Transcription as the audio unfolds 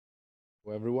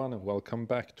Hello everyone and welcome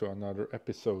back to another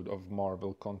episode of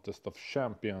Marvel Contest of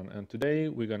Champion, and today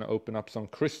we're gonna open up some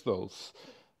crystals.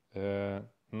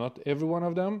 Not every one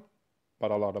of them, but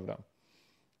a lot of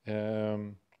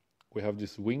them. We have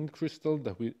this winged crystal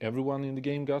that everyone in the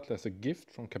game got as a gift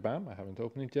from Kabam. I haven't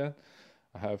opened it yet.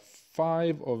 I have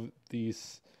 5 of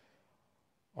these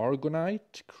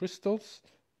Argonite crystals,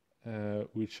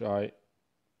 which I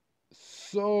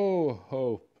so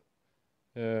hope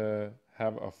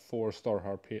have a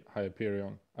 4-star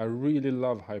Hyperion. I really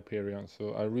love Hyperion,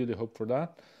 so I really hope for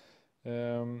that.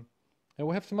 And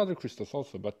we have some other crystals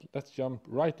also, but let's jump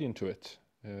right into it.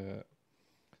 So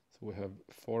we have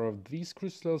 4 of these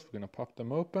crystals. We're gonna pop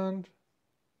them open.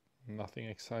 Nothing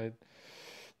excited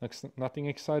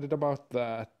about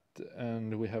that.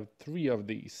 And we have 3 of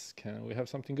these. Can we have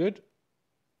something good?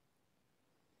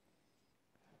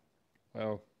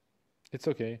 Well, it's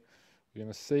okay. We're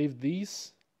gonna save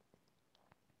these.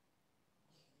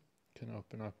 Can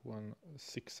open up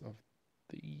 6 of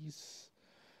these.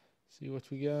 See what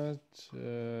we got.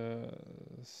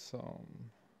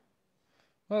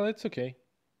 Well, it's okay.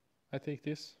 I take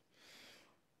this.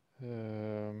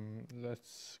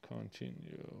 Let's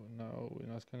continue. No,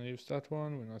 we're not gonna use that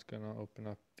one. We're not gonna open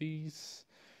up these.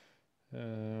 We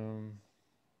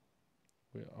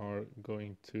are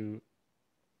going to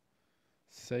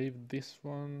save this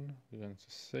one. We're going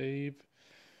to save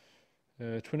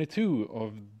 22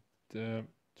 of the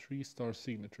 3-star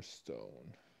signature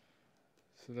stone.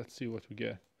 So let's see what we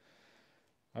get.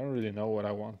 I don't really know what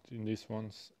I want in these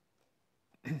ones.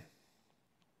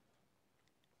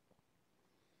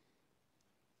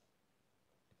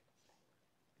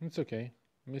 It's okay.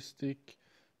 Mystic,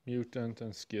 Mutant,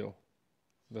 and Skill.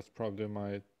 That's probably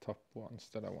my top ones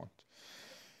that I want.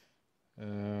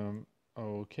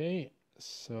 Okay,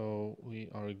 so we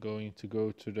are going to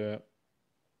go to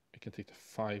we can take the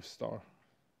 5-star.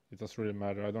 It doesn't really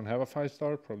matter. I don't have a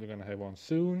 5-star. Probably gonna have one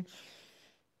soon.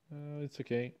 It's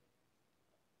okay.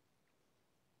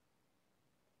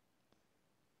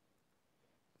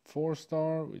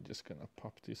 Four-star. We're just gonna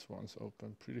pop these ones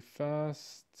open pretty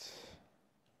fast.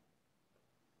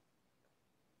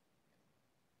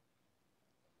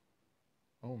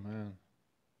 Oh man.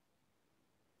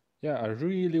 Yeah, I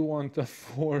really want a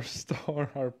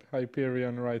 4-star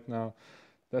Hyperion right now.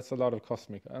 That's a lot of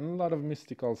Cosmic and a lot of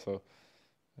Mystic also.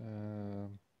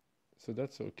 So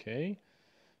that's okay.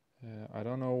 I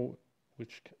don't know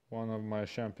which one of my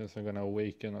champions I'm gonna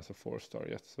awaken as a 4-star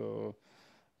yet, so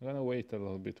I'm gonna wait a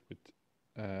little bit with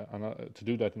to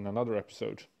do that in another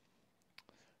episode.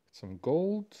 Some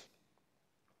gold.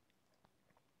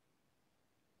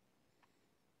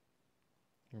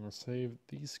 I'm gonna save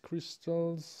these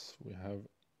crystals. We have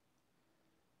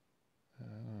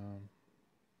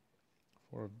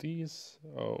 4 of these.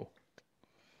 Oh,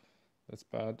 that's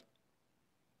bad.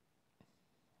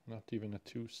 Not even a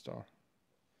 2-star.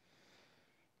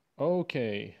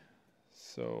 Okay,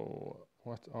 so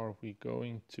what are we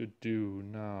going to do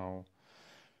now?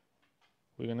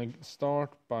 We're gonna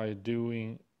start by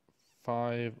doing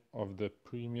 5 of the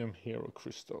premium hero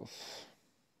crystals.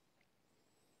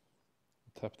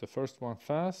 Tap the first one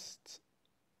fast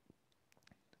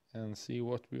and see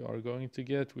what we are going to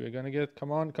get. We are gonna get,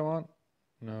 come on, come on.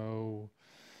 No.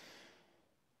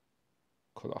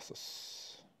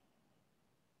 Colossus.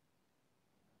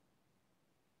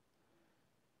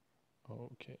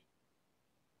 Okay.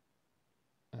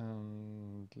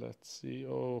 And let's see.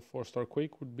 Oh, 4-star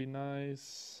Quake would be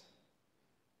nice.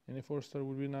 Any 4-star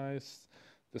would be nice.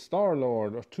 The Star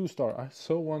Lord or 2-star. I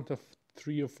so want a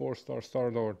 3 or 4-star Star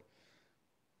Lord.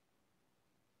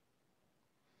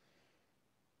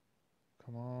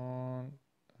 Come on.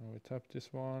 And we tap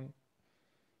this one.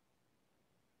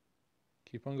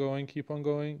 Keep on going, keep on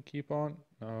going, keep on.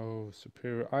 No,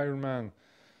 Superior Iron Man.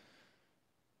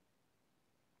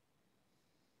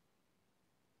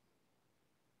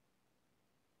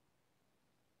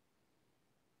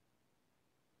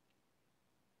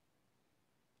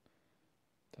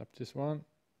 Tap this one.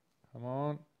 Come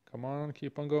on, come on,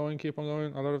 keep on going, keep on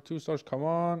going. A lot of 2-stars, come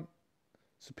on.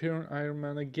 Superior Iron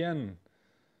Man again.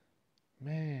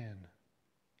 Man.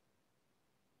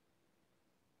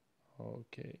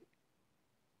 Okay.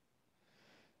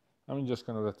 I'm just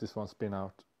gonna let this one spin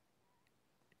out.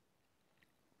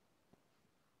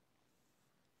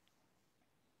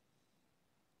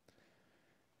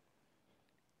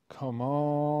 Come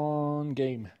on,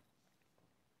 game.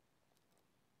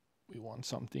 We want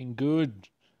something good.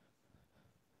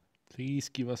 Please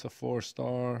give us a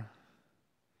 4-star.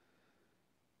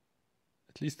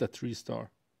 At least a 3-star.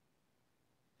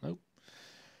 Nope.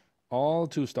 All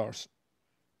 2 stars.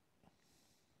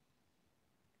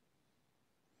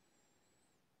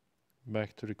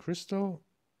 back to the crystal.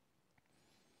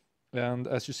 And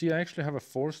as you see, I actually have a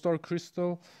 4-star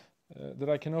crystal that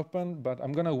I can open, but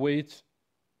I'm gonna wait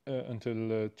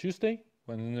until Tuesday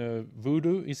when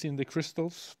Voodoo is in the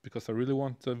crystals, because I really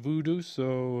want Voodoo.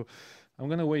 So I'm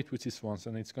gonna wait with this ones,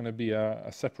 and it's gonna be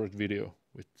a separate video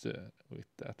with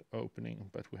that opening.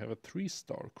 But we have a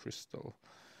 3-star crystal.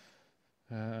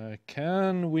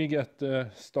 Can we get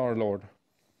the Star-Lord?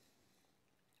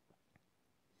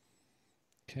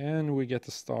 Can we get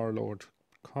the Star-Lord?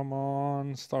 Come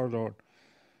on, Star-Lord.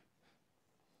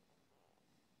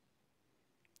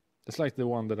 It's like the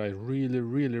one that I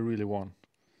really want.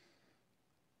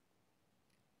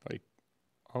 Like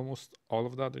almost all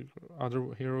of the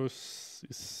other heroes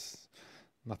is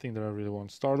nothing that I really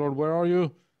want. Star-Lord, where are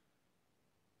you?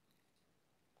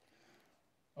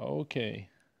 Okay.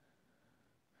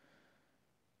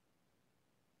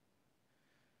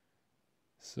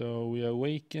 So we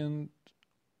awakened.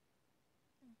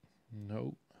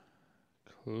 No.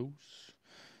 Close.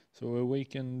 So we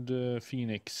awakened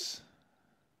Phoenix.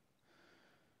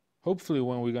 Hopefully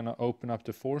when we're gonna open up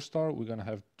the 4-star, we're gonna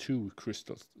have 2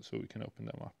 crystals so we can open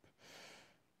them up.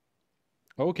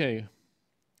 Okay,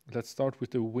 let's start with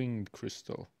the winged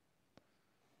crystal.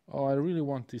 Oh, I really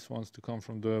want these ones to come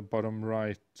from the bottom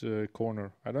right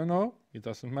corner. I don't know, it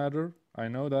doesn't matter. I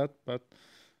know that, but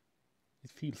it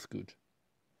feels good.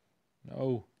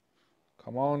 No,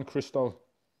 come on, crystal.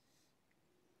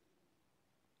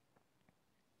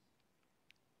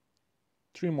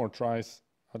 Three more tries,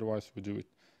 otherwise we do it.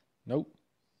 Nope.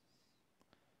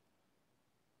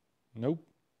 Nope.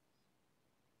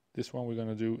 This one we're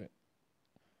gonna do.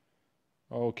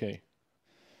 Okay.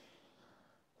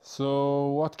 So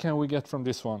what can we get from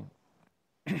this one?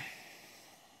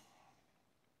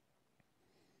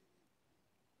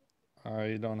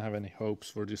 I don't have any hopes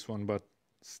for this one, but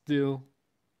still,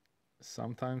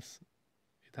 sometimes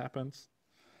it happens.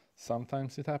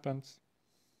 Sometimes it happens.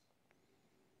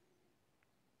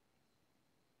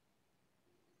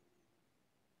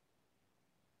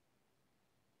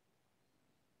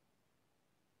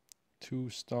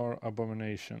 Two-star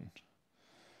abomination.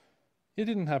 It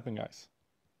didn't happen, guys.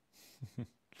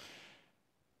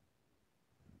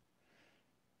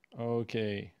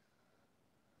 Okay.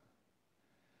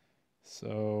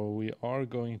 So we are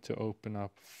going to open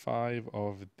up 5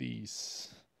 of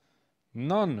these.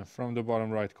 None from the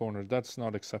bottom right corner. That's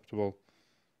not acceptable.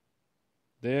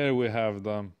 There we have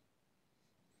them.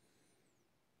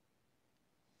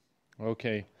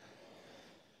 Okay.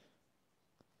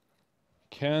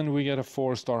 Can we get a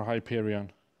 4-star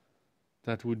Hyperion?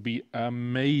 That would be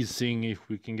amazing if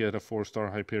we can get a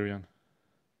 4-star Hyperion.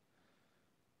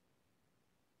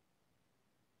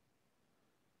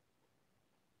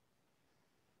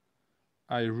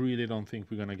 I really don't think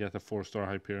we're gonna get a 4-star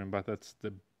Hyperion, but that's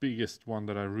the biggest one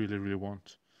that I really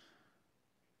want.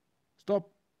 Stop!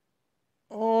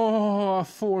 Oh, a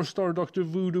 4-star Dr.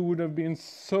 Voodoo would have been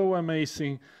so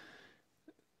amazing.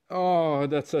 Oh,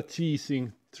 that's a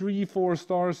teasing. 3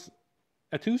 4-stars,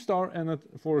 a 2-star and a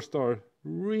 4-star.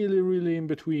 Really in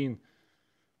between.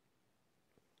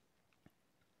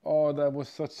 Oh, that was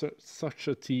such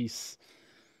a tease.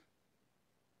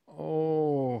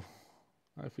 Oh,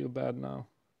 I feel bad now.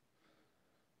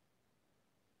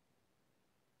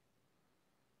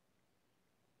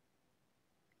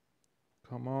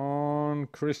 Come on,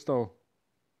 Crystal.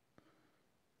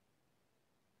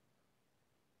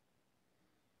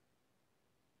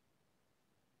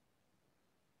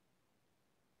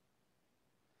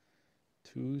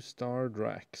 Two-star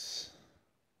Drax.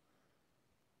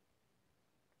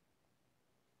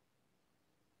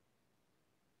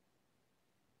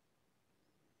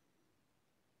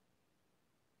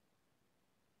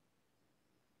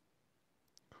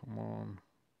 Come on.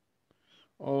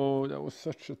 Oh, that was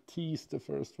such a tease, the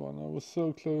first one. I was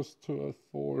so close to a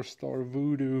 4-star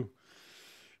Voodoo.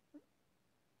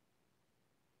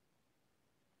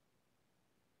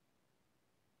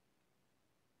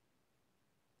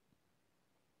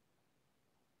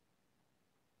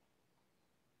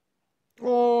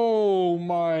 Oh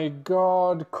my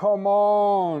god, come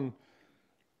on!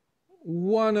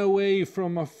 One away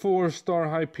from a 4-star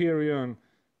Hyperion.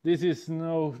 This is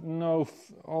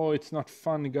oh, it's not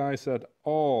fun, guys, at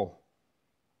all.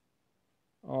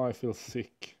 Oh, I feel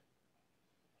sick.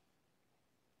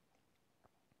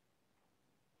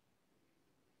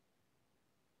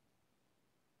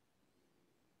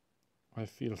 I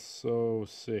feel so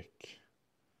sick.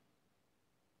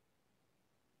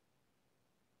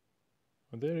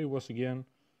 Oh, there he was again.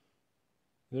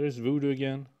 There is Voodoo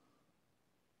again.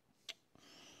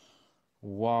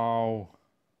 Wow.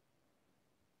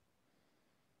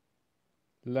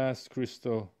 Last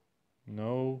crystal.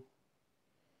 No.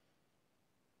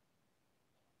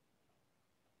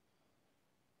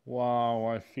 Wow,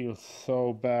 I feel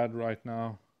so bad right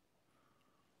now.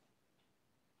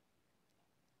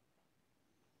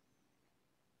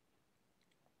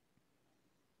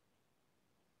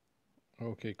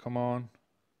 Okay, come on.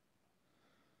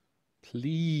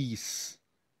 Please.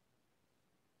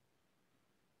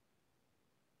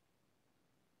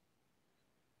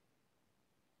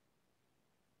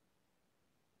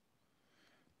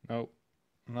 No,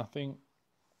 nothing.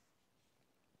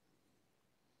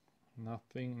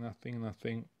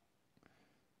 Nothing.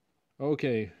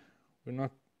 Okay, we're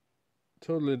not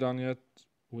totally done yet.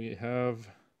 We have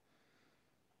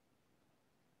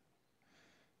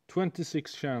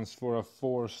 26 chance for a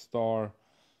 4-star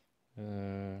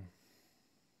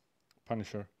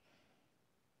Punisher.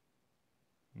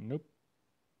 Nope.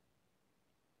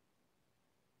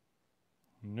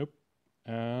 Nope.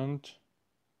 And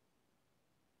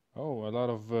oh, a lot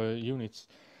of units.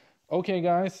 Okay,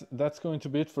 guys, that's going to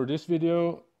be it for this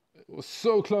video. It was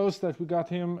so close that we got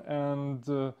him,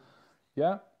 and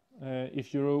yeah,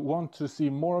 if you want to see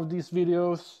more of these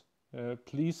videos,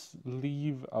 please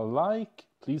leave a like,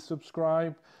 please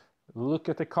subscribe, look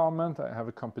at the comment. I have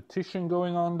a competition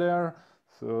going on there,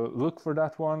 so look for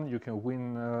that one. You can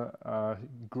win a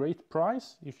great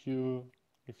prize if you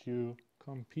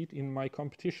compete in my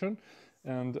competition.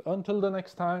 And until the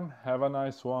next time, have a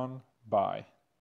nice one. Bye.